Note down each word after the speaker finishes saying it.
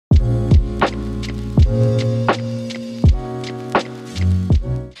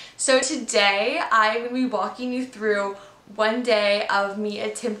So today I'm going to be walking you through one day of me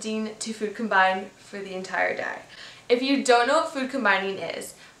attempting to food combine for the entire day. If you don't know what food combining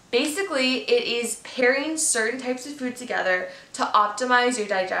is, basically it is pairing certain types of food together to optimize your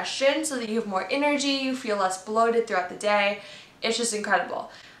digestion so that you have more energy, you feel less bloated throughout the day. It's just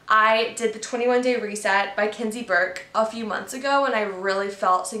incredible. I did the 21-day reset by Kenzie Burke a few months ago and I really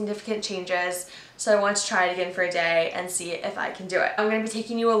felt significant changes. So I want to try it again for a day and see if I can do it. I'm going to be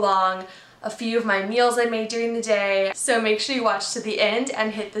taking you along a few of my meals I made during the day. So make sure you watch to the end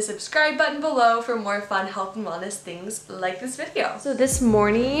and hit the subscribe button below for more fun health and wellness things like this video. So this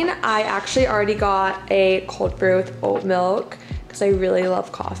morning I actually already got a cold brew with oat milk because I really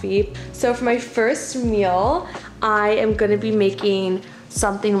love coffee. So for my first meal, I am going to be making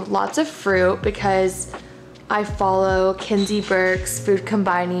something with lots of fruit because I follow Kenzie Burke's food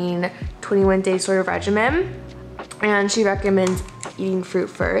combining 21-day sort of regimen, and she recommends eating fruit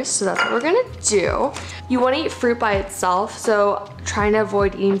first, so that's what we're gonna do. You want to eat fruit by itself, so trying to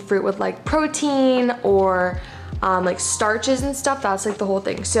avoid eating fruit with like protein or like starches and stuff. That's like the whole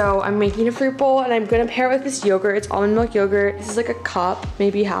thing. So I'm making a fruit bowl and I'm gonna pair it with this yogurt. It's almond milk yogurt. This is like a cup,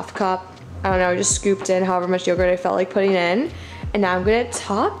 maybe half cup. I don't know, I just scooped in however much yogurt I felt like putting in, and now I'm gonna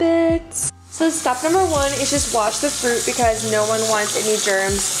top it. So step number one is just wash the fruit because no one wants any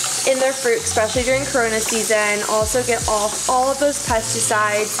germs in their fruit, especially during Corona season. Also get off all of those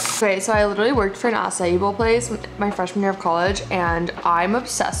pesticides. Okay, so I literally worked for an acai bowl place my freshman year of college, and I'm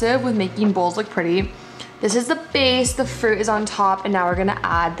obsessive with making bowls look pretty. This is the base, the fruit is on top, and now we're gonna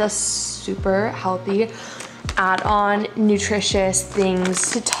add the super healthy add-on nutritious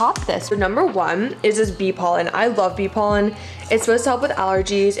things to top this. So number one is this bee pollen. I love bee pollen. It's supposed to help with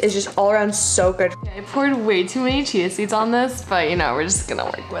allergies. It's just all around so good. I poured way too many chia seeds on this, but you know, we're just gonna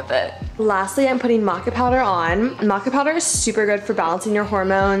work with it. Lastly, I'm putting maca powder on. Maca powder is super good for balancing your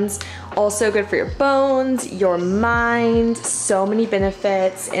hormones. Also good for your bones, your mind, so many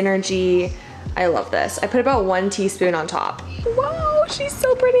benefits, energy. I love this. I put about 1 teaspoon on top. Wow, she's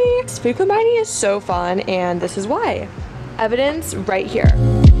so pretty. Food combining is so fun, and this is why. Evidence right here.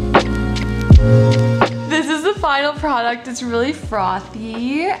 This is the final product. It's really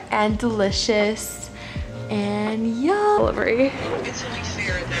frothy and delicious and yum. Delivery. It's only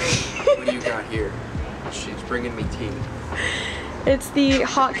fair that what do you got here? She's bringing me tea. It's the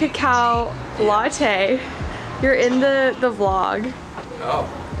hot cacao latte. You're in the vlog.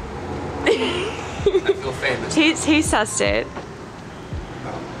 Oh. I feel famous. Taste test it.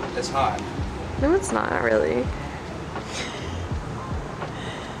 Oh, it's hot. No, it's not really.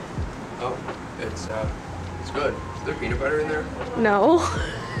 Oh, it's good. Is there peanut butter in there? No.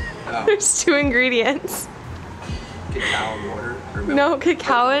 Oh. There's 2 ingredients. Cacao and water or milk? No,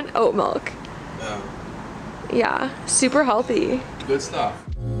 cacao and oat milk. Oh. Yeah, super healthy. Good stuff.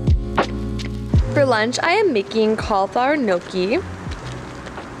 For lunch, I am making cauliflower gnocchi.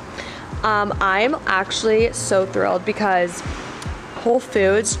 I'm actually so thrilled because Whole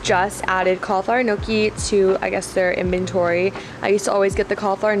Foods just added cauliflower gnocchi to, I guess, their inventory. I used to always get the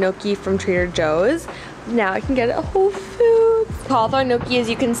cauliflower gnocchi from Trader Joe's. Now I can get it at Whole Foods. Cauliflower gnocchi, as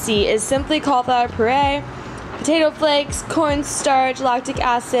you can see, is simply cauliflower puree, potato flakes, cornstarch, lactic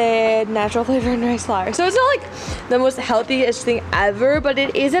acid, natural flavor, and rice flour. So it's not like the most healthiest thing ever, but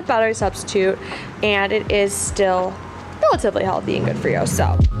it is a better substitute, and it is still relatively healthy and good for you.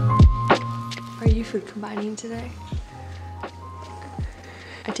 So, are you food combining today?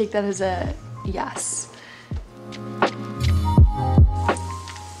 I take that as a yes.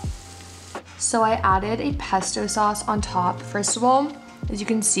 So I added a pesto sauce on top. First of all, as you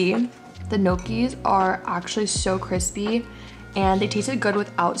can see, the gnocchis are actually so crispy and they tasted good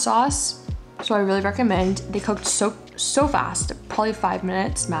without sauce. So I really recommend. They cooked so fast, probably 5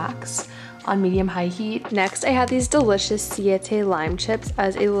 minutes max on medium-high heat. Next, I had these delicious siete lime chips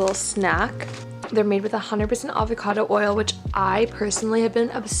as a little snack. They're made with 100% avocado oil, which I personally have been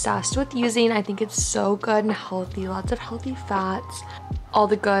obsessed with using. I think it's so good and healthy, lots of healthy fats, all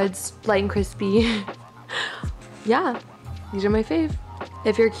the goods, light and crispy. Yeah, these are my fave.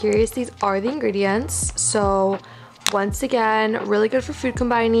 If you're curious, these are the ingredients. So once again, really good for food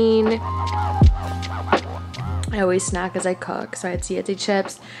combining. I always snack as I cook, so I had siete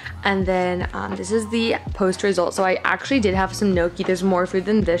chips, and then this is the post result. So I actually did have some gnocchi. There's more food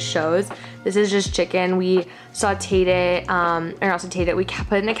than this shows. This is just chicken. We sauteed it, or not sauteed it, we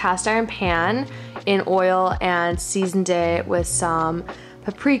put it in a cast iron pan in oil and seasoned it with some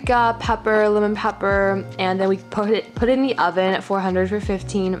paprika, pepper, lemon pepper, and then we put it in the oven at 400 for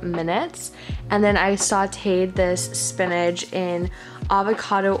 15 minutes. And then I sauteed this spinach in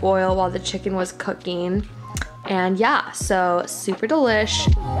avocado oil while the chicken was cooking. And yeah, so super delish.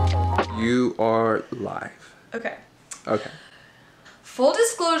 You are live. Okay. Okay. Full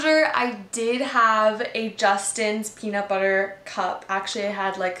disclosure, I did have a Justin's peanut butter cup. Actually, I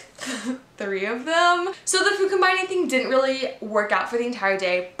had like 3 of them. So the food combining thing didn't really work out for the entire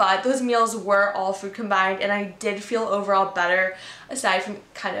day, but those meals were all food combined and I did feel overall better, aside from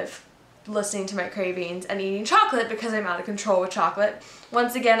kind of listening to my cravings and eating chocolate because I'm out of control with chocolate.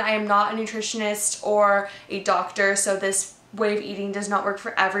 Once again, I am not a nutritionist or a doctor, so this way of eating does not work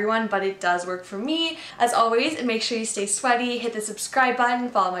for everyone, but it does work for me. As always, make sure you stay sweaty, hit the subscribe button,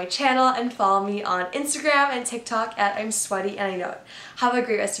 follow my channel, and follow me on Instagram and TikTok at imsweatyandiknowit. Have a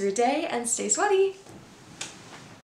great rest of your day and stay sweaty!